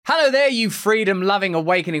Hello there, you freedom-loving,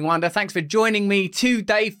 awakening wonder. Thanks for joining me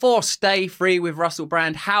today for Stay Free with Russell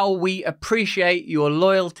Brand. How we appreciate your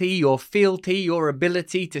loyalty, your fealty, your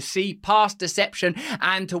ability to see past deception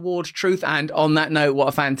and towards truth. And on that note, what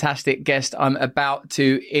a fantastic guest I'm about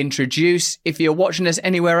to introduce. If you're watching us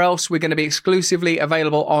anywhere else, we're going to be exclusively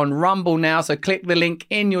available on Rumble now. So click the link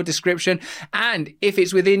in your description. And if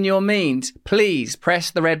it's within your means, please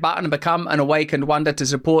press the red button and become an awakened wonder to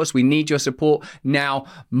support us. We need your support now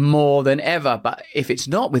more than ever. But if it's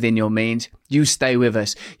not within your means, you stay with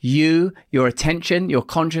us. You, your attention, your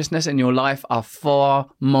consciousness and your life are far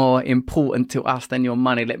more important to us than your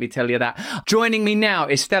money. Let me tell you that. Joining me now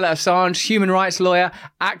is Stella Assange, human rights lawyer,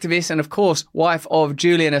 activist, and of course, wife of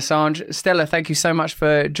Julian Assange. Stella, thank you so much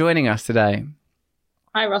for joining us today.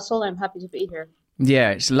 Hi, Russell. I'm happy to be here.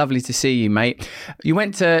 Yeah, it's lovely to see you, mate. You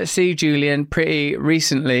went to see Julian pretty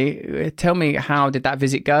recently. Tell me, how did that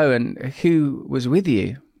visit go and who was with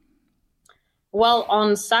you? Well,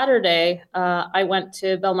 on Saturday, I went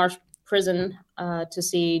to Belmarsh prison to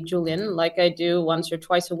see Julian, like I do once or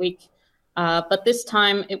twice a week. But this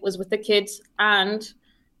time it was with the kids and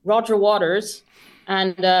Roger Waters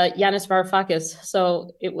and Yanis Varoufakis.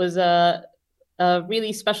 So it was a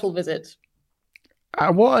really special visit.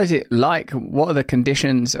 What is it like? What are the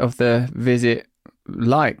conditions of the visit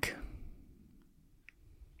like?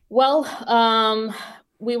 Well,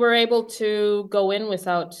 we were able to go in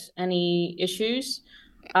without any issues.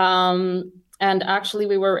 And actually,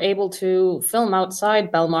 we were able to film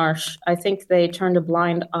outside Belmarsh. I think they turned a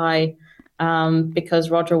blind eye because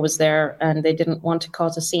Roger was there and they didn't want to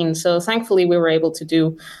cause a scene. So thankfully, we were able to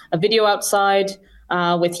do a video outside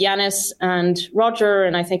with Yanis and Roger,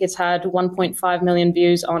 and I think it's had 1.5 million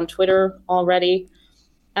views on Twitter already.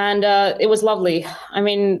 And it was lovely. I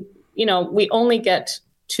mean, you know, we only get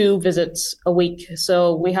 2 visits a week,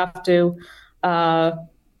 so we have to,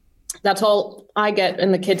 that's all I get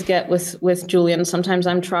and the kids get with Julian. Sometimes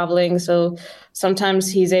I'm traveling, so sometimes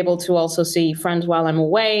he's able to also see friends while I'm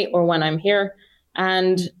away or when I'm here.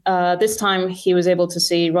 And this time he was able to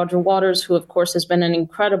see Roger Waters, who, of course, has been an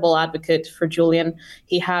incredible advocate for Julian.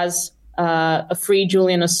 He has a free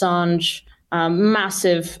Julian Assange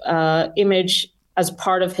massive image as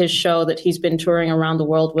part of his show that he's been touring around the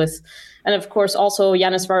world with. And, of course, also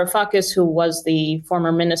Yanis Varoufakis, who was the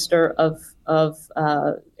former minister of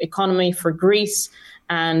economy for Greece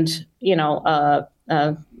and, you know,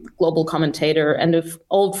 global commentator and an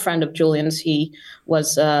old friend of Julian's. He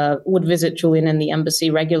was would visit Julian in the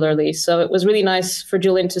embassy regularly. So it was really nice for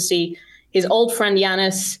Julian to see his old friend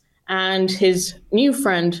Yanis and his new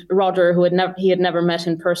friend Roger, who he had never met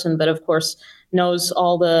in person, but of course knows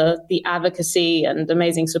all the advocacy and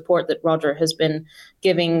amazing support that Roger has been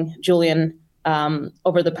giving Julian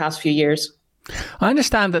over the past few years. I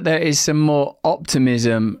understand that there is some more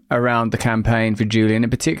optimism around the campaign for Julian, in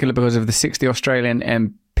particular because of the 60 Australian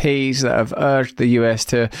MPs that have urged the US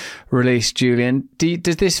to release Julian.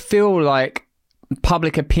 Does this feel like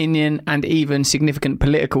public opinion and even significant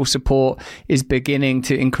political support is beginning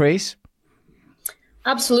to increase?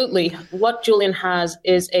 Absolutely. What Julian has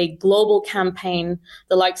is a global campaign,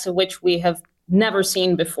 the likes of which we have never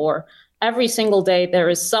seen before. Every single day, there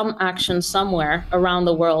is some action somewhere around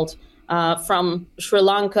the world, from Sri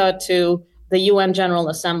Lanka to the UN General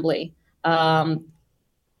Assembly. The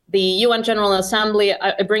UN General Assembly,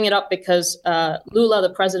 I bring it up because Lula,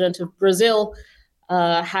 the president of Brazil,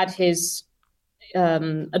 had his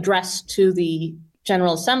address to the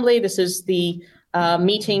General Assembly. This is the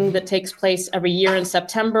meeting that takes place every year in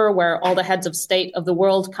September, where all the heads of state of the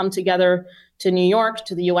world come together to New York,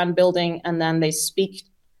 to the UN building, and then they speak,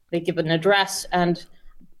 they give an address. And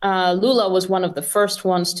Lula was one of the first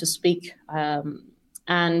ones to speak,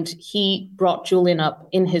 and he brought Julian up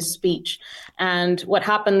in his speech. And what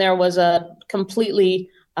happened there was a completely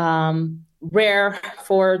rare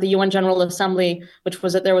for the UN General Assembly, which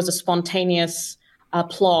was that there was a spontaneous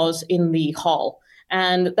applause in the hall.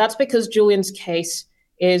 And that's because Julian's case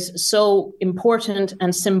is so important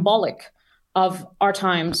and symbolic of our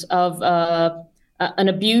times, of an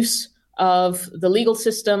abuse of the legal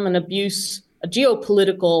system, an abuse, a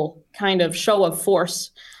geopolitical kind of show of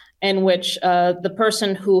force in which the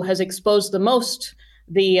person who has exposed the most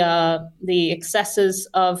the excesses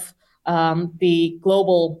of the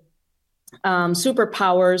global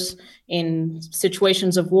superpowers in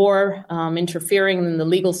situations of war, interfering in the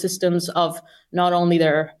legal systems of not only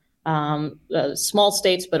their small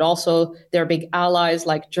states, but also their big allies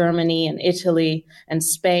like Germany and Italy and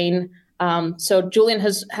Spain. So Julian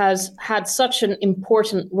has had such an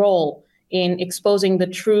important role in exposing the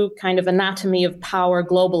true kind of anatomy of power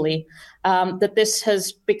globally, that this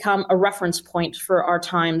has become a reference point for our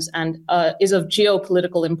times and is of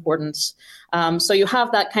geopolitical importance. So you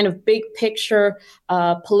have that kind of big picture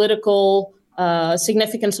political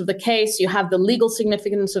significance of the case. You have the legal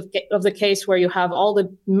significance of the case, where you have all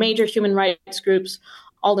the major human rights groups,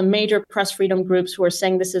 all the major press freedom groups who are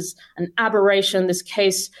saying this is an aberration. This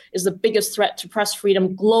case is the biggest threat to press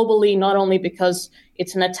freedom globally, not only because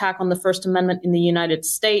it's an attack on the First Amendment in the United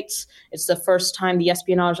States. It's the first time the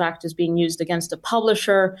Espionage Act is being used against a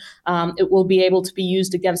publisher. It will be able to be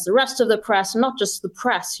used against the rest of the press, not just the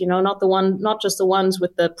press, not just the ones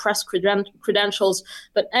with the press credentials,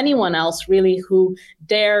 but anyone else really who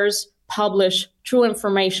dares publish true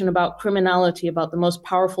information about criminality, about the most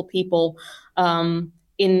powerful people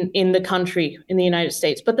in the country, in the United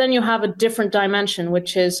States. But then you have a different dimension,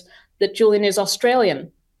 which is that Julian is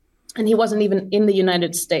Australian, and he wasn't even in the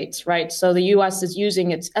United States, right? So the US is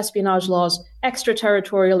using its espionage laws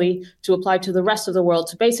extraterritorially to apply to the rest of the world,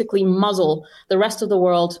 to basically muzzle the rest of the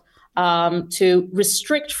world, to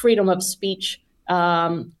restrict freedom of speech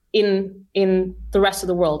in the rest of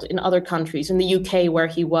the world, in other countries, in the UK where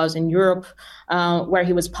he was, in Europe where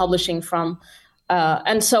he was publishing from,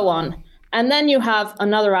 and so on. And then you have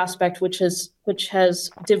another aspect which has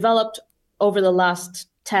developed over the last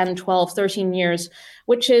 10, 12, 13 years,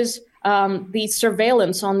 which is the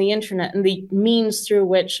surveillance on the internet and the means through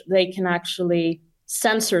which they can actually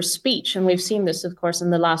censor speech. And we've seen this, of course,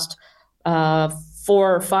 in the last 4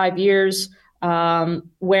 or 5 years,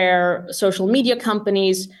 where social media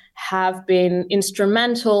companies have been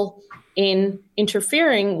instrumental in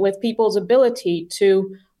interfering with people's ability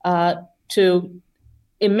to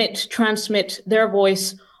transmit their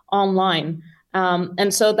voice online.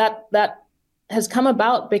 And so that has come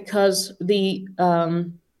about because the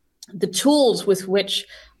tools with which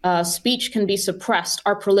speech can be suppressed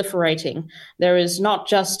are proliferating. There is not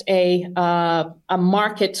just a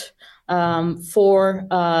market for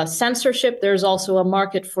censorship. There's also a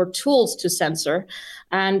market for tools to censor.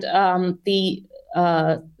 And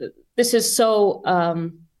this is so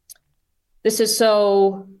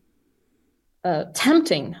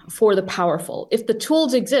tempting for the powerful. If the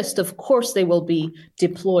tools exist, of course they will be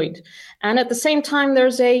deployed. And at the same time,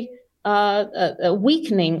 there's a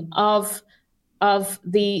weakening of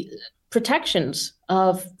the protections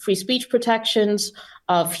of free speech protections,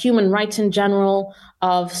 of human rights in general,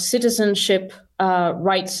 of citizenship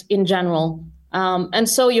rights in general. And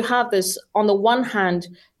so you have this, on the one hand,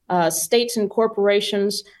 states and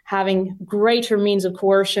corporations having greater means of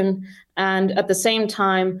coercion, and at the same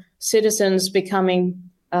time, citizens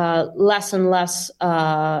becoming less and less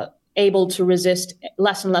able to resist,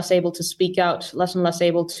 less and less able to speak out, less and less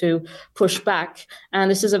able to push back.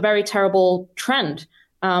 And this is a very terrible trend.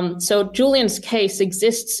 So Julian's case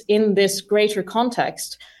exists in this greater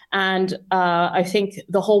context. And I think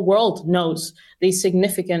the whole world knows the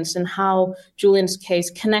significance and how Julian's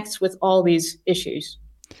case connects with all these issues.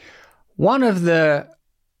 One of the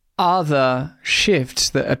other shifts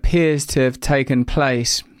that appears to have taken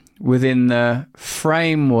place within the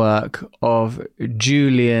framework of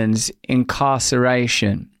Julian's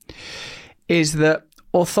incarceration is that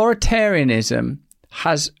authoritarianism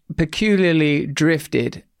has peculiarly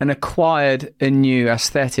drifted and acquired a new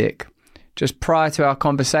aesthetic. Just prior to our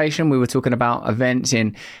conversation, we were talking about events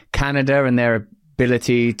in Canada and their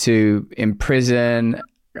ability to imprison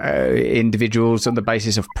individuals on the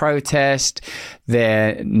basis of protest,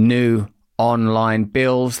 their new online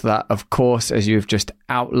bills that, of course, as you've just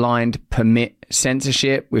outlined, permit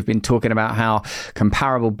censorship. We've been talking about how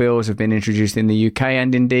comparable bills have been introduced in the UK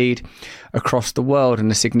and indeed across the world. And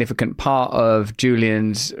a significant part of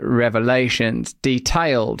Julian's revelations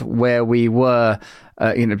detailed where we were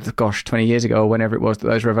 20 years ago or whenever it was that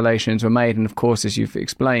those revelations were made. And of course, as you've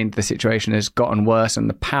explained, the situation has gotten worse and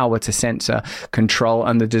the power to censor, control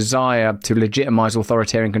and the desire to legitimize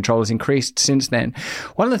authoritarian control has increased since then.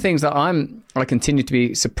 One of the things that I continue to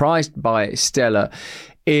be surprised by, Stella,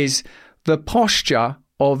 is the posture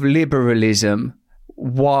of liberalism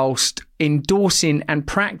whilst endorsing and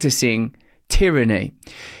practicing tyranny.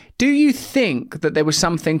 Do you think that there was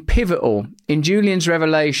something pivotal in Julian's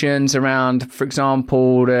revelations around, for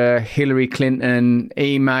example, the Hillary Clinton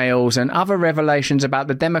emails and other revelations about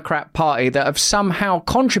the Democrat Party that have somehow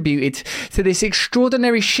contributed to this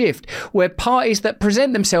extraordinary shift where parties that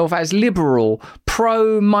present themselves as liberal,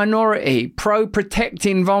 pro-minority,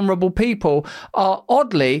 pro-protecting vulnerable people are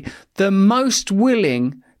oddly the most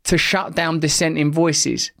willing to shut down dissenting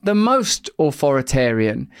voices, the most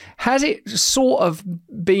authoritarian? Has it sort of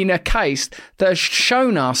been a case that has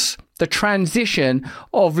shown us the transition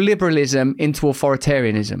of liberalism into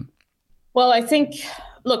authoritarianism? Well, I think,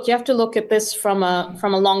 look, you have to look at this from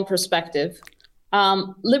a long perspective.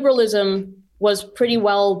 Liberalism was pretty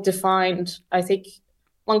well defined, I think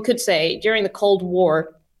one could say, during the Cold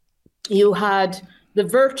War. You had the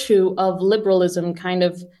virtue of liberalism kind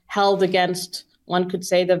of held against, one could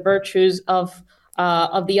say, the virtues of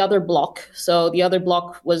the other bloc. So the other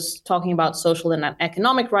bloc was talking about social and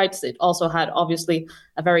economic rights. It also had, obviously,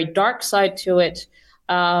 a very dark side to it.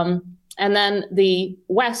 And then the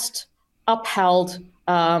West upheld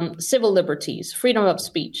civil liberties, freedom of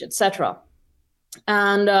speech, etc.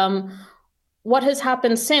 And what has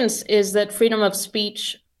happened since is that freedom of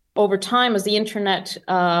speech over time, as the internet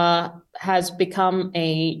has become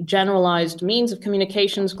a generalized means of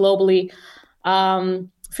communications globally,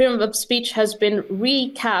 freedom of speech has been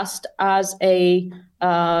recast as a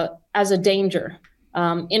danger.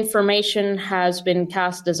 Information has been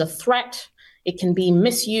cast as a threat. It can be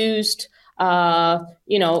misused.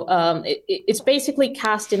 It's basically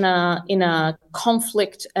cast in a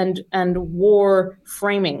conflict and war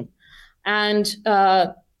framing,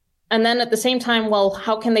 and then at the same time, well,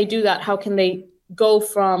 how can they do that? How can they go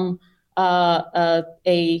from a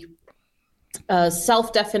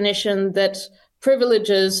self-definition that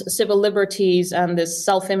privileges civil liberties and this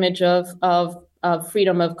self-image of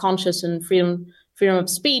freedom of conscience and freedom of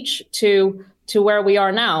speech to where we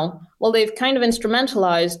are now? Well, they've kind of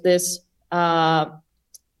instrumentalized this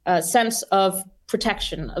sense of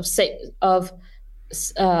protection, of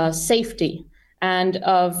safety, and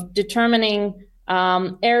of determining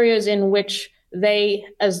areas in which they,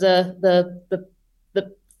 as the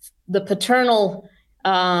paternal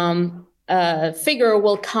figure,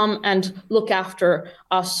 will come and look after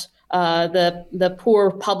us, the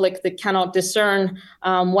poor public that cannot discern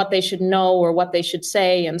what they should know or what they should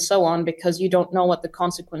say, and so on, because you don't know what the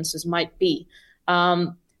consequences might be.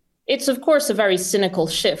 It's, of course, a very cynical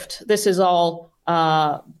shift. This is all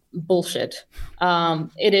bullshit.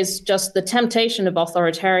 It is just the temptation of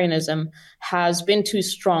authoritarianism has been too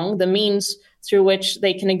strong. The means through which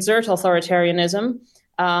they can exert authoritarianism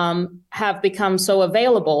have become so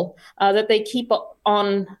available that they keep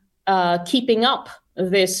on keeping up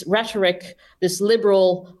this rhetoric, this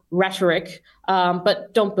liberal rhetoric,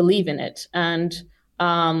 but don't believe in it and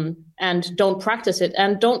don't practice it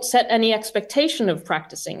and don't set any expectation of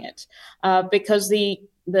practicing it, because the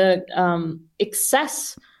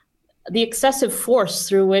excessive force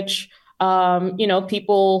through which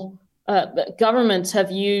governments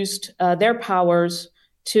have used their powers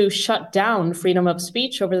to shut down freedom of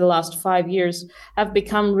speech over the last 5 years have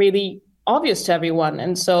become really obvious to everyone.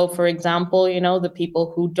 And so, for example, the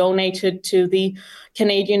people who donated to the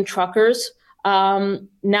Canadian truckers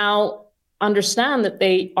now understand that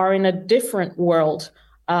they are in a different world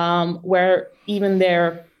where even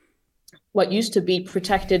their what used to be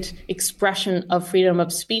protected expression of freedom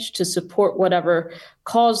of speech to support whatever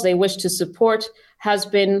cause they wish to support has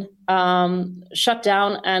been shut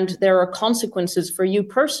down, and there are consequences for you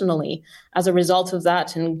personally as a result of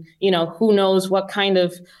that. And who knows what kind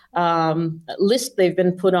of list they've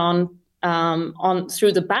been put on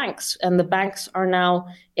through the banks, and the banks are now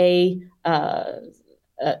an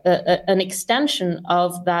extension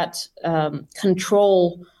of that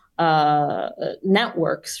control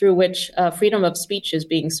network through which freedom of speech is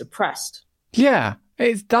being suppressed. Yeah,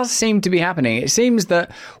 it does seem to be happening. It seems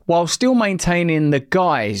that while still maintaining the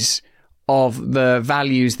guise of the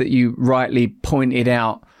values that you rightly pointed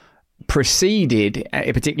out proceeded,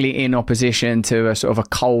 particularly in opposition to a sort of a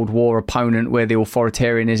Cold War opponent where the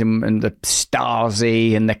authoritarianism and the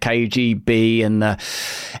Stasi and the KGB and the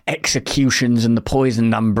executions and the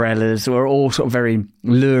poisoned umbrellas were all sort of very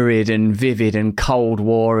lurid and vivid and Cold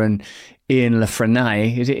War. And Ian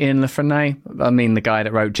Lafreniere, is it Ian Lafreniere? I mean, the guy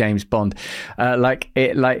that wrote James Bond.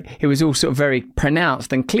 It was all sort of very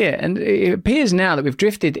pronounced and clear. And it appears now that we've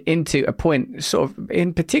drifted into a point, sort of,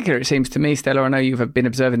 in particular, it seems to me, Stella, I know you've been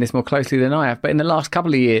observing this more closely than I have, but in the last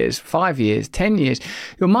couple of years, 5 years, 10 years,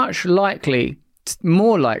 you're more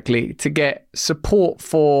likely to get support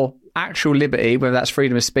for actual liberty, whether that's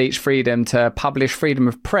freedom of speech, freedom to publish, freedom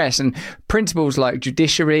of press, and principles like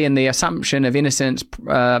judiciary and the assumption of innocence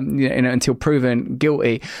until proven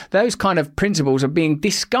guilty. Those kind of principles are being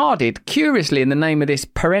discarded, curiously, in the name of this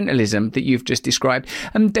parentalism that you've just described.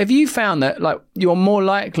 And have you found that you're more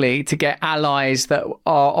likely to get allies that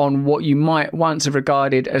are on what you might once have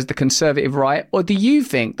regarded as the conservative right? Or do you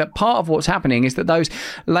think that part of what's happening is that those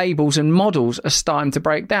labels and models are starting to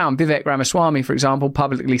break down? Vivek Ramaswamy, for example,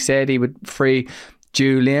 publicly said he would free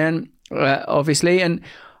Julian, obviously. And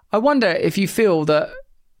I wonder if you feel that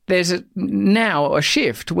there's now a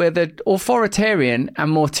shift where the authoritarian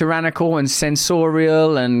and more tyrannical and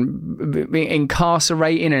censorial and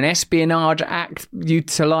incarcerating and espionage act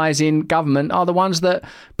utilising government are the ones that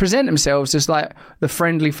present themselves as like the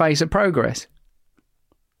friendly face of progress.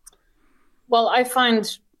 Well, I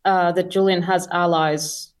find that Julian has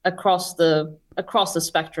allies across the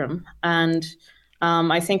spectrum, and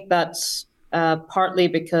I think that's partly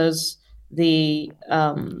because the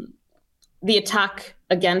attack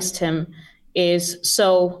against him is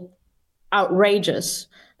so outrageous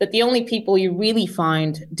that the only people you really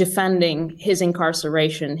find defending his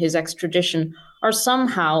incarceration, his extradition, are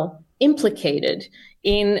somehow implicated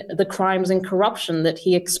in the crimes and corruption that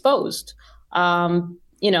he exposed.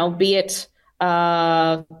 Be it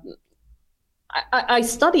I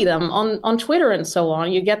study them on Twitter and so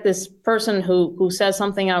on. You get this person who says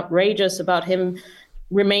something outrageous about him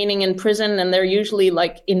remaining in prison, and they're usually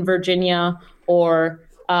like in Virginia or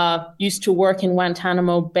used to work in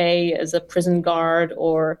Guantanamo Bay as a prison guard,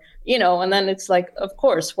 or and then it's like, of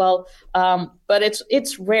course, well, but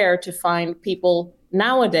it's rare to find people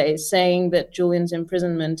nowadays saying that Julian's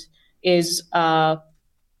imprisonment is okay,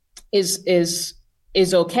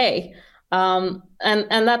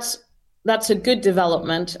 and that's a good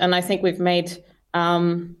development, and I think we've made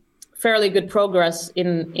fairly good progress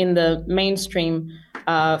in the mainstream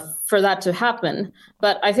for that to happen.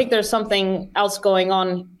 But I think there's something else going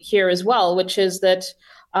on here as well, which is that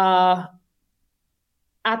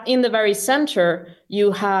in the very center,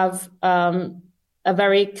 you have a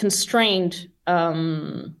very constrained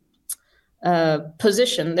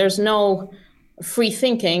position. There's no free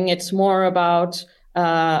thinking. It's more about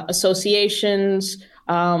associations,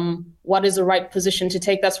 what is the right position to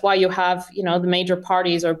take. That's why you have, the major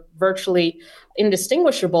parties are virtually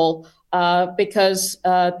indistinguishable, because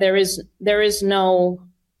there is no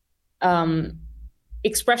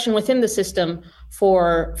expression within the system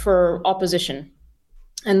for opposition.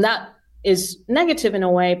 And that is negative in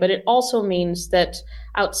a way, but it also means that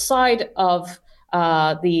outside of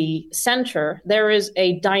the center, there is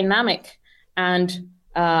a dynamic and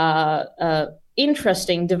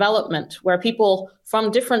interesting development where people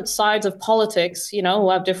from different sides of politics, who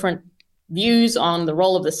have different views on the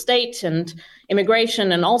role of the state and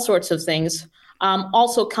immigration and all sorts of things,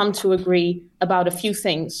 also come to agree about a few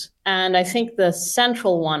things. And I think the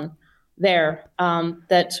central one there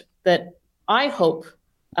that I hope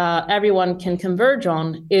everyone can converge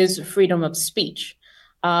on is freedom of speech.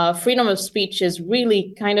 Freedom of speech is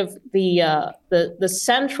really kind of the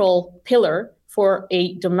central pillar for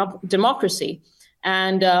a democracy.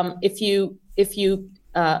 And if you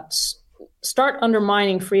start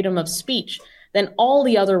undermining freedom of speech, then all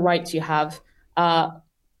the other rights you have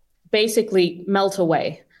basically melt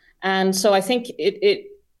away. And so I think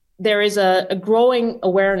there is a growing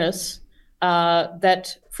awareness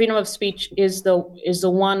that freedom of speech is the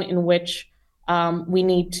one in which we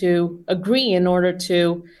need to agree in order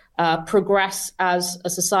to progress as a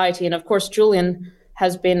society. And of course, Julian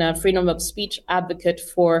has been a freedom of speech advocate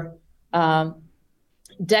for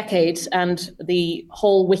decades, and the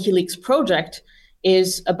whole WikiLeaks project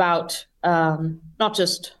is about not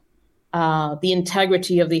just the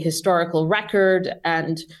integrity of the historical record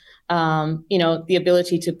and the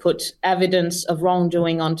ability to put evidence of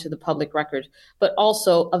wrongdoing onto the public record, but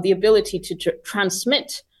also of the ability to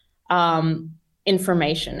transmit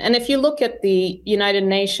information. And if you look at the United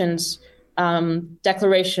Nations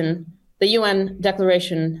declaration, the UN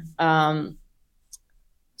declaration,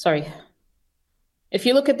 if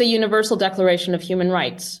you look at the Universal Declaration of Human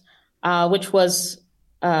Rights, which was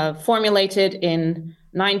formulated in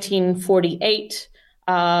 1948,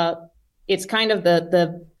 it's kind of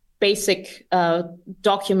the basic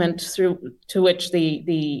document to which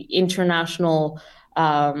the international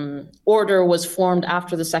order was formed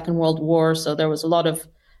after the Second World War. So there was a lot of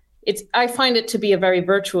I find it to be a very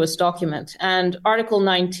virtuous document. And Article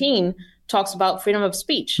 19 talks about freedom of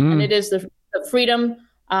speech, and it is the freedom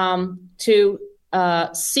to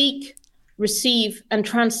seek, receive, and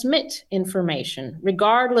transmit information,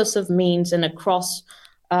 regardless of means and across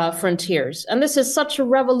frontiers. And this is such a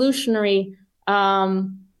revolutionary.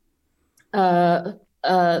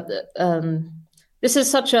 This is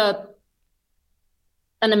such an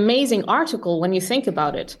amazing article when you think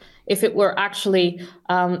about it. If it were actually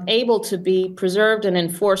able to be preserved and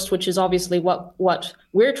enforced, which is obviously what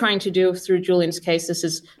we're trying to do through Julian's case, this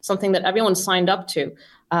is something that everyone signed up to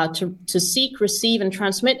seek, receive, and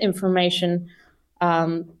transmit information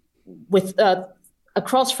with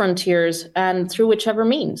across frontiers and through whichever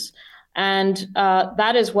means. And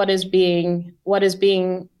that is what is being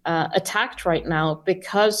attacked right now,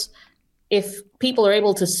 because if people are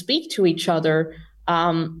able to speak to each other,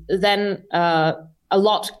 then a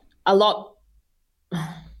lot.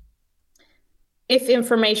 If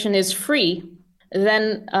information is free,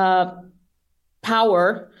 then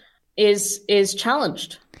power is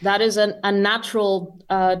challenged. That is a natural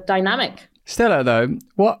dynamic. Stella, though,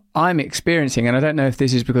 what I'm experiencing, and I don't know if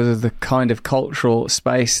this is because of the kind of cultural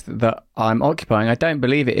space that I'm occupying, I don't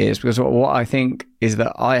believe it is, because what I think is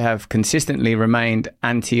that I have consistently remained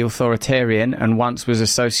anti-authoritarian and once was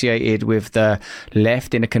associated with the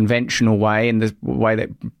left in a conventional way, in the way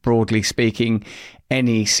that, broadly speaking,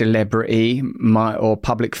 any celebrity or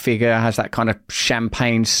public figure has that kind of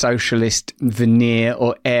champagne socialist veneer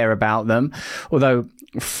or air about them. Although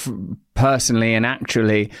personally and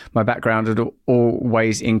actually, my background had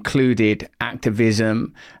always included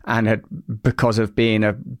activism, and had, because of being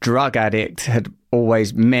a drug addict, had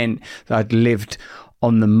always meant that I'd lived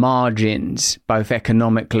on the margins, both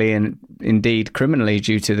economically and indeed criminally,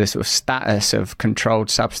 due to the sort of status of controlled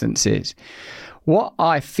substances. What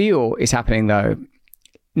I feel is happening, though,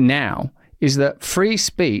 now is that free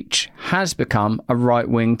speech has become a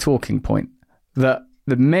right-wing talking point. That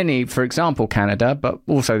the many, for example, Canada, but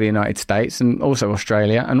also the United States and also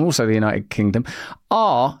Australia and also the United Kingdom,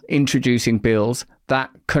 are introducing bills that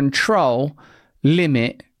control,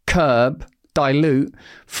 limit, curb, dilute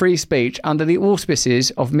free speech under the auspices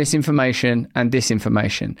of misinformation and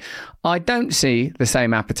disinformation. I don't see the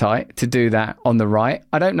same appetite to do that on the right.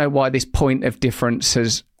 I don't know why this point of difference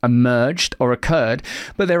has emerged or occurred,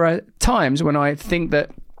 but there are times when I think that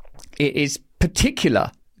it is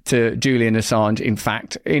particular to Julian Assange, in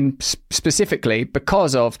fact, specifically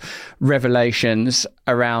because of revelations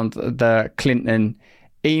around the Clinton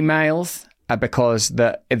emails, because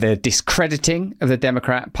the discrediting of the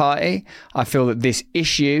Democrat Party. I feel that this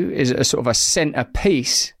issue is a sort of a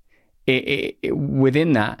centerpiece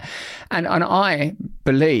within that. And I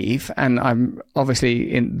believe, and I'm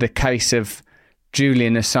obviously in the case of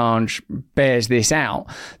Julian Assange bears this out,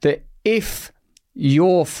 that if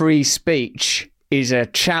your free speech is a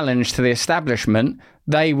challenge to the establishment,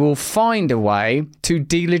 they will find a way to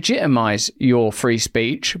delegitimize your free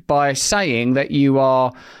speech by saying that you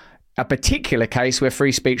are a particular case where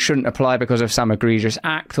free speech shouldn't apply because of some egregious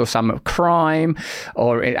act or some crime,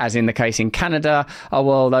 or as in the case in Canada, oh,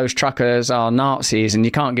 well, those truckers are Nazis and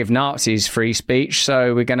you can't give Nazis free speech,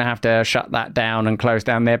 so we're going to have to shut that down and close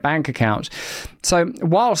down their bank accounts. So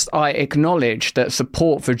whilst I acknowledge that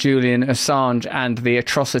support for Julian Assange and the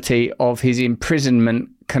atrocity of his imprisonment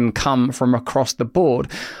can come from across the board,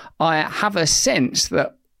 I have a sense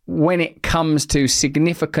that when it comes to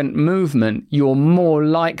significant movement, you're more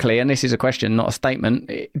likely, and this is a question, not a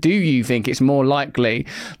statement, do you think it's more likely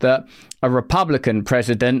that a Republican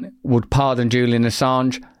president would pardon Julian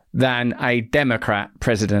Assange than a Democrat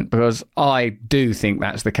president? Because I do think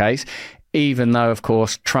that's the case, even though, of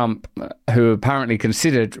course, Trump, who apparently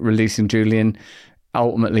considered releasing Julian,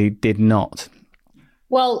 ultimately did not.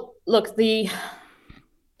 Well, look, the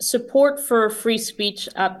support for free speech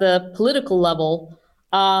at the political level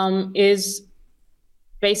is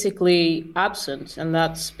basically absent. And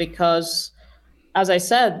that's because, as I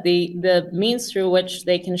said, the means through which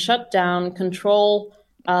they can shut down, control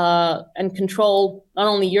not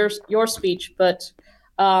only your speech, but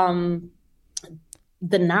the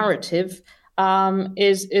narrative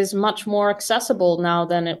is much more accessible now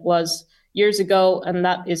than it was years ago. And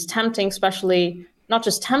that is tempting, especially not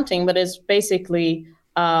just tempting, but is basically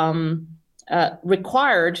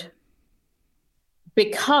required,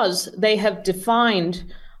 because they have defined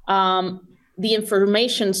the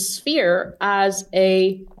information sphere as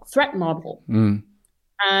a threat model. Mm.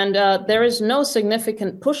 And there is no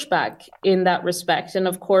significant pushback in that respect. And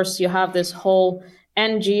of course, you have this whole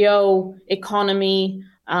NGO economy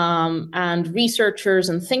and researchers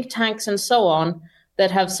and think tanks and so on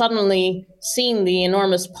that have suddenly seen the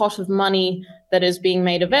enormous pot of money that is being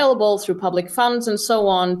made available through public funds and so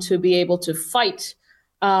on to be able to fight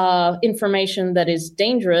information that is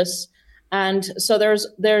dangerous. And so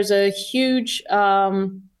there's a huge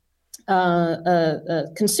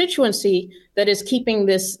constituency that is keeping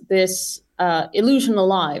this illusion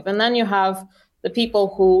alive. And then you have the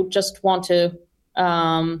people who just want to, who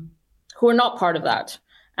are not part of that.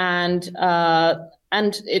 And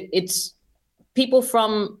it's people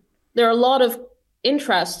from, there are a lot of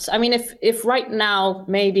interests. I mean, if right now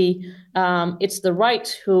maybe it's the right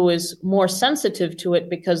who is more sensitive to it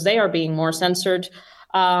because they are being more censored,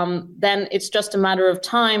 then it's just a matter of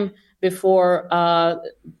time before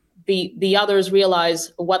the others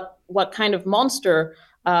realize what kind of monster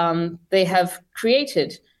they have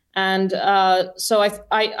created. And so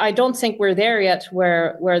I don't think we're there yet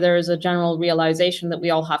where there is a general realization that we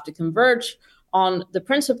all have to converge on the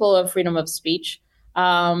principle of freedom of speech.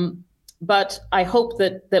 But I hope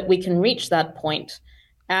that we can reach that point.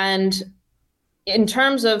 And in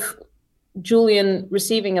terms of Julian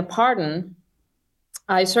receiving a pardon,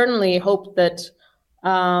 I certainly hope that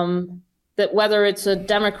that whether it's a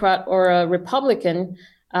Democrat or a Republican,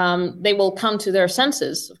 they will come to their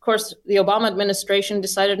senses. Of course, the Obama administration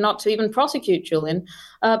decided not to even prosecute Julian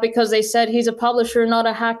because they said he's a publisher, not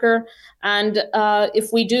a hacker. And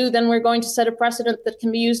if we do, then we're going to set a precedent that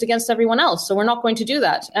can be used against everyone else. So we're not going to do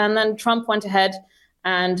that. And then Trump went ahead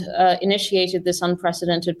and initiated this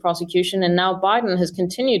unprecedented prosecution. And now Biden has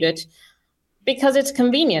continued it because it's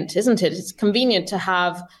convenient, isn't it? It's convenient to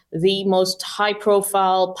have the most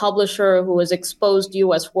high-profile publisher who has exposed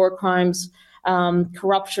U.S. war crimes,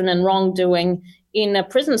 corruption and wrongdoing in a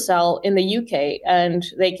prison cell in the UK. And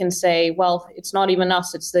they can say, well, it's not even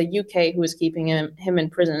us, it's the UK who is keeping him in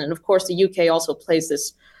prison. And of course, the UK also plays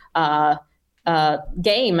this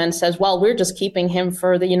game and says, well, we're just keeping him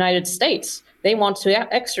for the United States. They want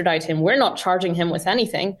to extradite him. We're not charging him with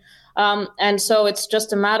anything. And so it's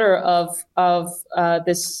just a matter of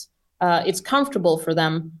this. It's comfortable for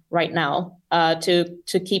them right now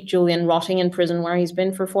to keep Julian rotting in prison where he's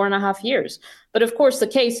been for 4.5 years. But of course, the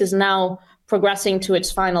case is now progressing to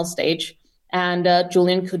its final stage, and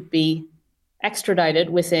Julian could be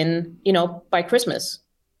extradited within, by Christmas.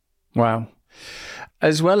 Wow.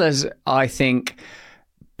 As well as, I think,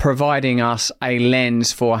 providing us a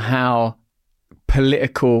lens for how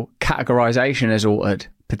political categorization has altered,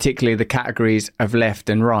 particularly the categories of left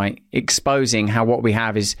and right, exposing how what we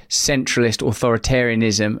have is centralist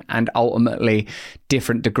authoritarianism and ultimately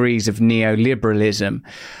different degrees of neoliberalism.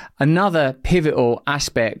 Another pivotal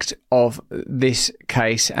aspect of this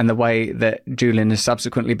case and the way that Julian has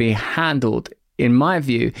subsequently been handled, in my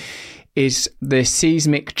view, is the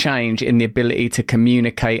seismic change in the ability to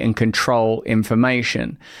communicate and control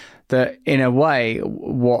information. That in a way,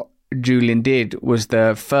 what Julian did was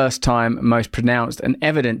the first time, most pronounced and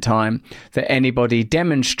evident time, that anybody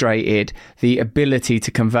demonstrated the ability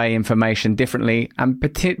to convey information differently and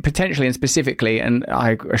potentially and specifically, and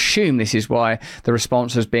I assume this is why the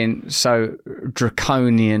response has been so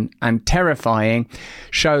draconian and terrifying,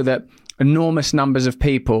 show that enormous numbers of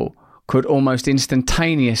people could almost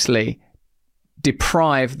instantaneously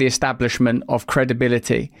deprive the establishment of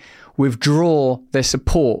credibility, withdraw their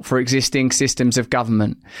support for existing systems of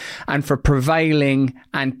government and for prevailing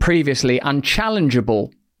and previously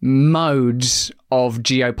unchallengeable modes of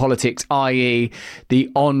geopolitics, i.e. the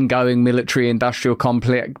ongoing military-industrial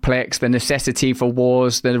complex, the necessity for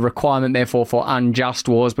wars, the requirement, therefore, for unjust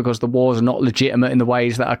wars, because the wars are not legitimate in the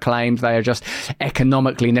ways that are claimed. They are just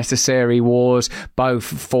economically necessary wars, both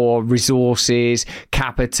for resources,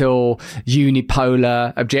 capital,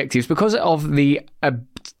 unipolar objectives, because of the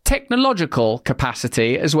technological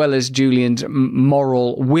capacity, as well as Julian's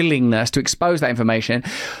moral willingness to expose that information.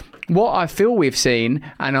 What I feel we've seen,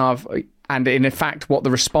 and in fact what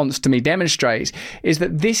the response to me demonstrates, is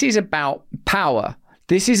that this is about power.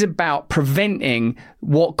 This is about preventing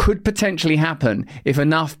what could potentially happen if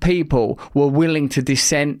enough people were willing to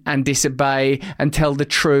dissent and disobey and tell the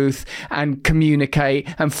truth and communicate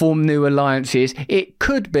and form new alliances. It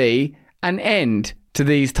could be an end to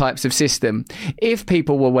these types of system if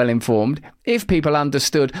people were well informed, if people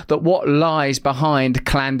understood that what lies behind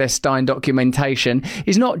clandestine documentation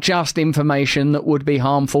is not just information that would be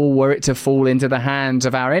harmful were it to fall into the hands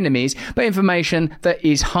of our enemies, but information that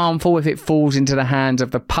is harmful if it falls into the hands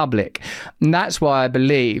of the public. And that's why I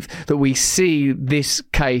believe that we see this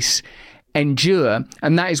case endure,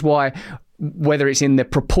 and that is why, whether it's in the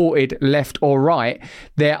purported left or right,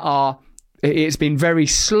 it's been very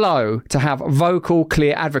slow to have vocal,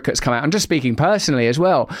 clear advocates come out. I'm just speaking personally as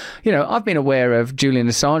well. I've been aware of Julian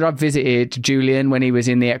Assange. I've visited Julian when he was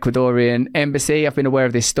in the Ecuadorian embassy. I've been aware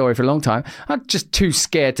of this story for a long time. I'm just too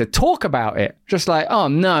scared to talk about it. Just like, oh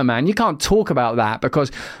no, man, you can't talk about that,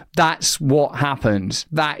 because that's what happens.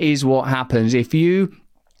 That is what happens if you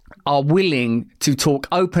are willing to talk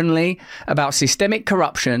openly about systemic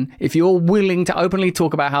corruption, if you're willing to openly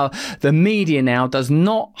talk about how the media now does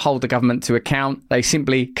not hold the government to account, they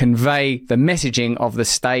simply convey the messaging of the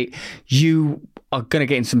state, you are going to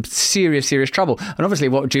get in some serious trouble. And obviously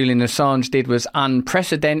what Julian Assange did was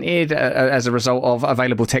unprecedented as a result of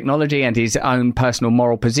available technology and his own personal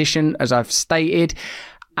moral position, as I've stated.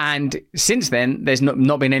 And since then, there's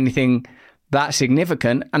not been anything that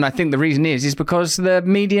significant. And I think the reason is because the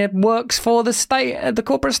media works for the state, the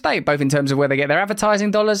corporate state, both in terms of where they get their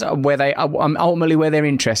advertising dollars and where they ultimately where their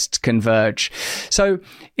interests converge. So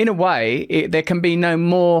in a way, there can be no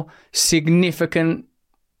more significant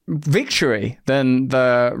victory than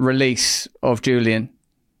the release of Julian.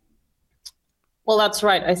 Well, that's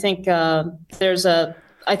right. I think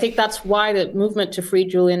I think that's why the movement to free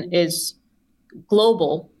Julian is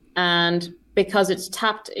global, and because it's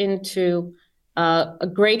tapped into a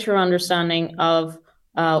greater understanding of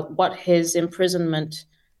what his imprisonment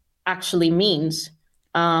actually means.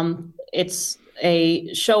 It's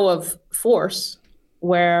a show of force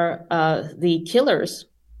where the killers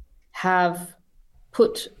have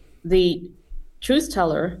put the truth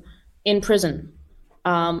teller in prison,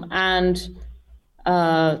 and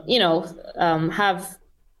have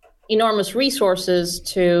enormous resources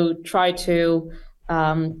to try to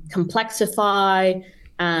complexify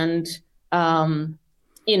and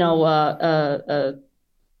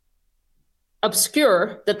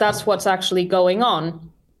obscure that that's what's actually going on.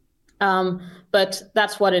 But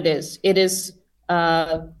that's what it is. It is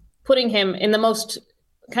putting him in the most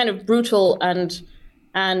kind of brutal and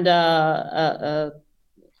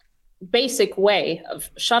basic way of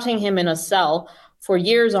shutting him in a cell for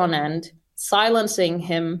years on end, silencing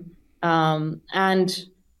him, and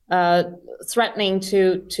threatening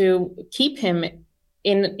to keep him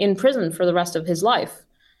in prison for the rest of his life.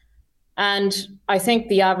 And I think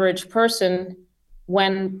the average person,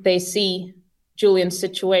 when they see Julian's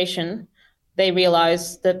situation, they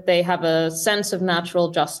realize that they have a sense of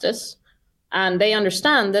natural justice, and they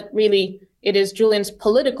understand that really it is Julian's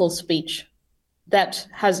political speech that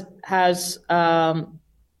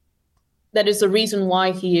that is the reason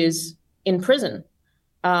why he is in prison.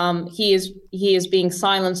 He is being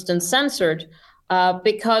silenced and censored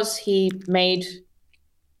because he made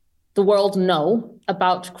the world know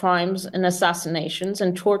about crimes and assassinations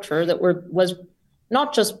and torture that was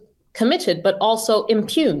not just committed, but also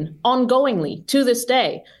impugned ongoingly to this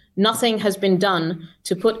day. Nothing has been done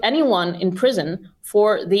to put anyone in prison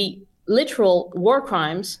for the literal war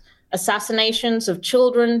crimes, assassinations of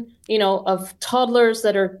children, of toddlers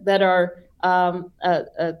that are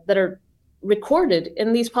recorded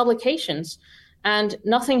in these publications. And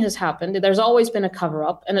nothing has happened. There's always been a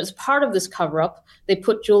cover-up, and as part of this cover-up, they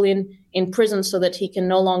put Julian in prison so that he can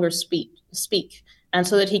no longer speak, and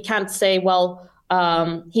so that he can't say, well,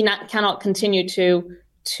 cannot continue to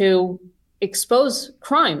expose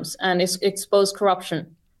crimes and expose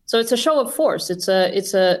corruption. So it's a show of force. It's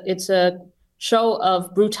a show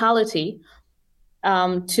of brutality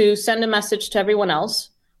to send a message to everyone else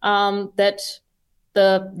that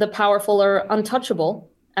the powerful are untouchable.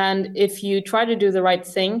 And if you try to do the right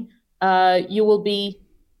thing, you will be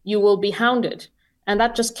hounded. And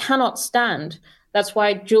that just cannot stand. That's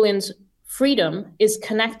why Julian's freedom is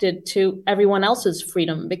connected to everyone else's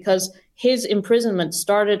freedom, because his imprisonment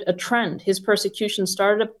started a trend. His persecution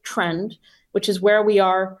started a trend, which is where we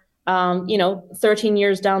are, 13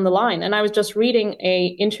 years down the line. And I was just reading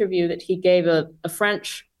an interview that he gave a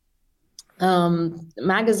French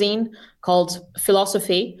magazine called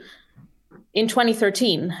Philosophy in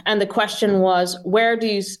 2013, and the question was, what do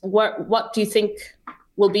you think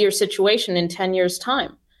will be your situation in 10 years'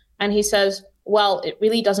 time? And he says, well, it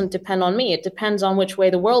really doesn't depend on me. It depends on which way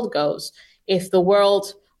the world goes. If the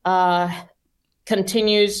world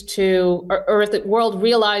continues to, or if the world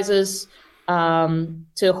realizes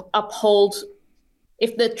to uphold,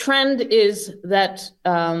 if the trend is that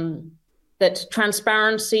that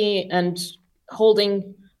transparency and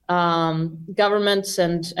holding governments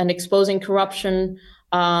and exposing corruption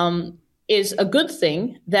is a good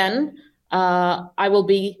thing, then I will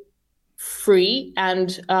be free,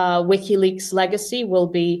 and WikiLeaks' legacy will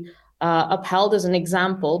be upheld as an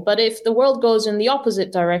example. But if the world goes in the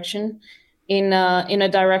opposite direction, in a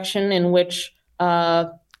direction in which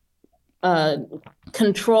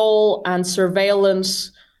control and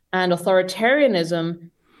surveillance and authoritarianism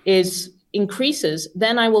increases,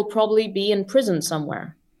 then I will probably be in prison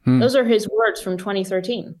somewhere. Those are his words from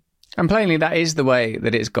 2013. And plainly, that is the way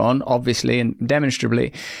that it's gone, obviously and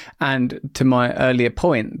demonstrably. And to my earlier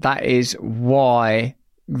point, that is why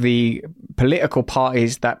the political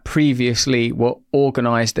parties that previously were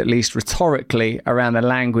organised, at least rhetorically, around the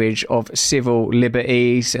language of civil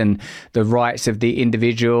liberties and the rights of the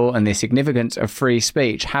individual and the significance of free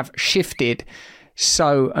speech have shifted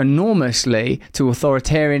so enormously to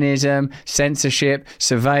authoritarianism, censorship,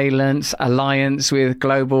 surveillance, alliance with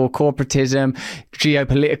global corporatism,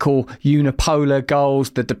 geopolitical unipolar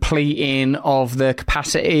goals, the depleting of the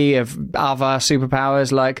capacity of other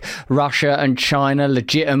superpowers like Russia and China,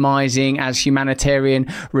 legitimizing as humanitarian,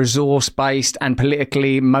 resource-based and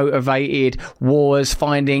politically motivated wars,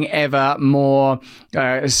 finding ever more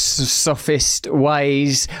sophist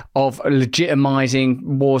ways of legitimizing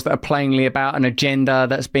wars that are plainly about an agenda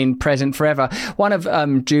that's been present forever. One of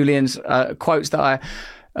Julian's quotes that I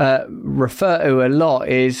refer to a lot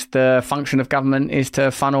is the function of government is to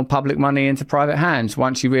funnel public money into private hands.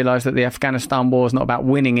 Once you realise that the Afghanistan war is not about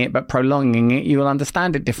winning it but prolonging it, you will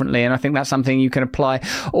understand it differently. And I think that's something you can apply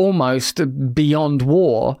almost beyond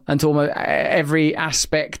war and to almost every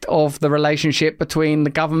aspect of the relationship between the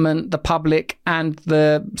government, the public and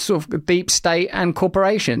the sort of deep state and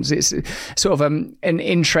corporations. It's sort of an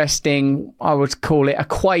interesting, I would call it,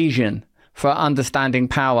 equation for understanding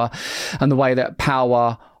power and the way that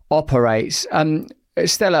power operates.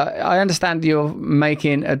 Stella, I understand you're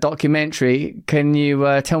making a documentary. Can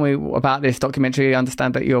you tell me about this documentary? I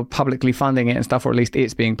understand that you're publicly funding it and stuff, or at least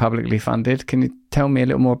it's being publicly funded. Can you tell me a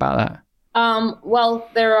little more about that? Well,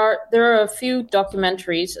 there are a few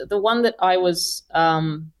documentaries. The one that I was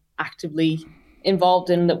actively involved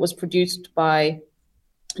in, that was produced by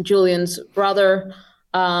Julian's brother,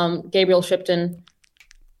 Gabriel Shipton,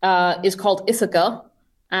 is called Ithaca,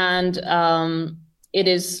 and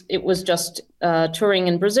it was just touring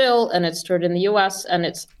in Brazil, and it's toured in the US, and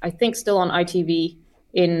it's, I think, still on ITV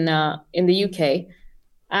in the UK.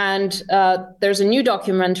 And there's a new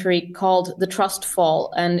documentary called The Trust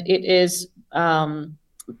Fall, and it is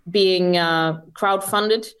being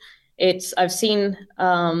crowdfunded.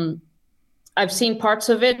 I've seen parts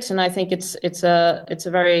of it, and I think it's a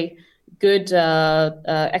very good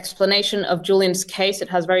explanation of Julian's case. It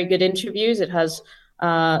has very good interviews. It has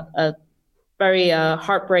a very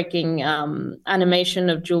heartbreaking animation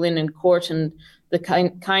of Julian in court and the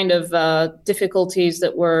kind of difficulties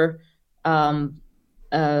that were the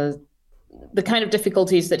kind of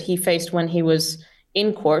difficulties that he faced when he was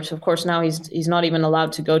in court. Of course, now he's not even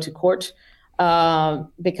allowed to go to court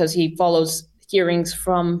because he follows hearings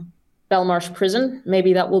from Belmarsh prison.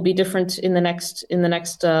 Maybe that will be different in the next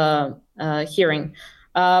hearing.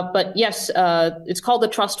 But yes, it's called The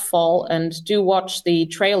Trust Fall, and do watch the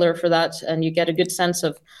trailer for that, and you get a good sense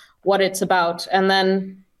of what it's about. And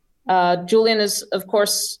then Julian is, of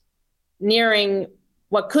course, nearing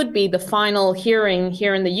what could be the final hearing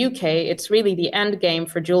here in the UK. It's really the end game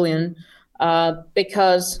for Julian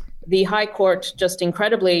because the High Court just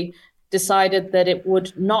incredibly decided that it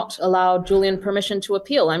would not allow Julian permission to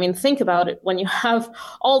appeal. I mean, think about it. When you have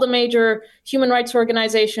all the major human rights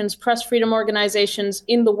organizations, press freedom organizations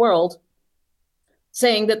in the world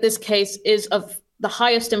saying that this case is of the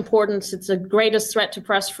highest importance, it's the greatest threat to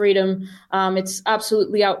press freedom, it's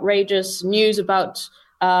absolutely outrageous. News about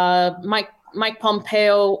Mike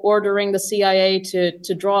Pompeo ordering the CIA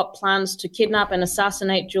to draw up plans to kidnap and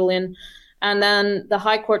assassinate Julian. And then the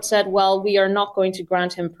High Court said, well, we are not going to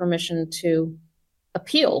grant him permission to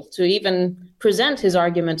appeal, to even present his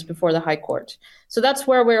arguments before the High Court. So that's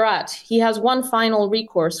where we're at. He has one final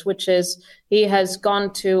recourse, which is he has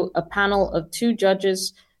gone to a panel of 2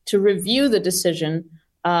 judges to review the decision,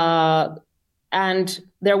 and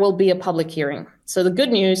there will be a public hearing. So the good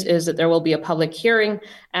news is that there will be a public hearing,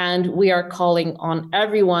 and we are calling on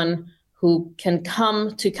everyone who can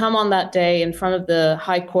come on that day in front of the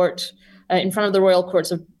High Court, in front of the Royal Courts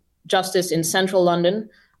of Justice in central London.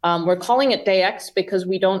 We're calling it Day X because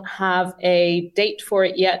we don't have a date for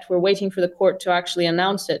it yet. We're waiting for the court to actually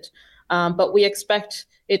announce it. But we expect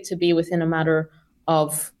it to be within a matter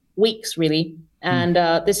of weeks, really. And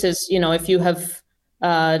this is, if you have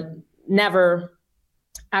never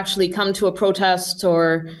actually come to a protest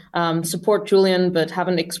or support Julian but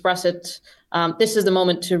haven't expressed it, this is the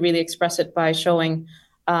moment to really express it by showing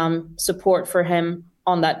support for him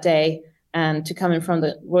on that day, and to come in from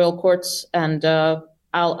the royal courts. And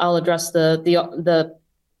I'll address the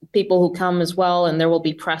people who come as well, and there will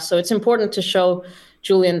be press. So it's important to show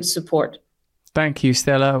Julian's support. Thank you,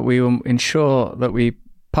 Stella. We will ensure that we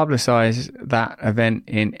publicise that event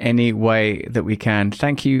in any way that we can.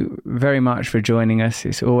 Thank you very much for joining us.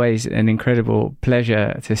 It's always an incredible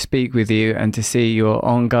pleasure to speak with you and to see your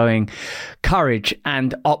ongoing courage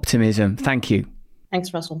and optimism. Thank you.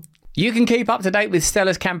 Thanks, Russell. You can keep up to date with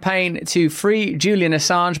Stella's campaign to free Julian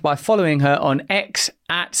Assange by following her on X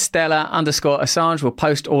at Stella_Assange. We'll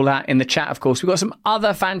post all that in the chat, of course. We've got some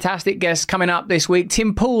other fantastic guests coming up this week.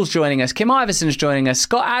 Tim Pool's joining us. Kim Iverson's joining us.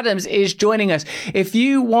 Scott Adams is joining us. If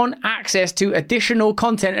you want access to additional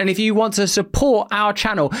content and if you want to support our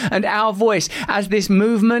channel and our voice as this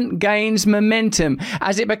movement gains momentum,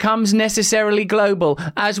 as it becomes necessarily global,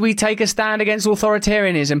 as we take a stand against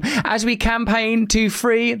authoritarianism, as we campaign to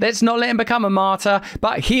free, let's not let him become a martyr,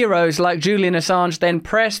 but heroes like Julian Assange, then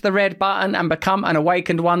press the red button and become an awakened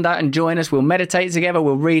wonder and join us. We'll meditate together.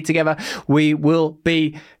 We'll read together. We will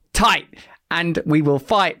be tight. And we will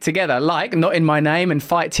fight together, like Not In My Name and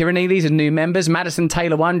Fight Tyranny. These are new members. Madison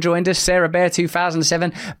Taylor 1 joined us. Sarah Bear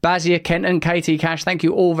 2007. Bazia Kenton, Katie Cash. Thank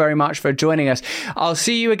you all very much for joining us. I'll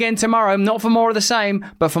see you again tomorrow, not for more of the same,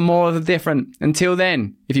 but for more of the different. Until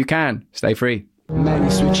then, if you can, stay free. Many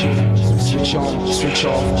switching, switch on, switch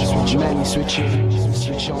off. Many switching,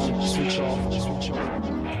 switch on, switch off, switch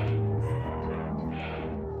on.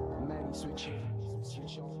 Many switching.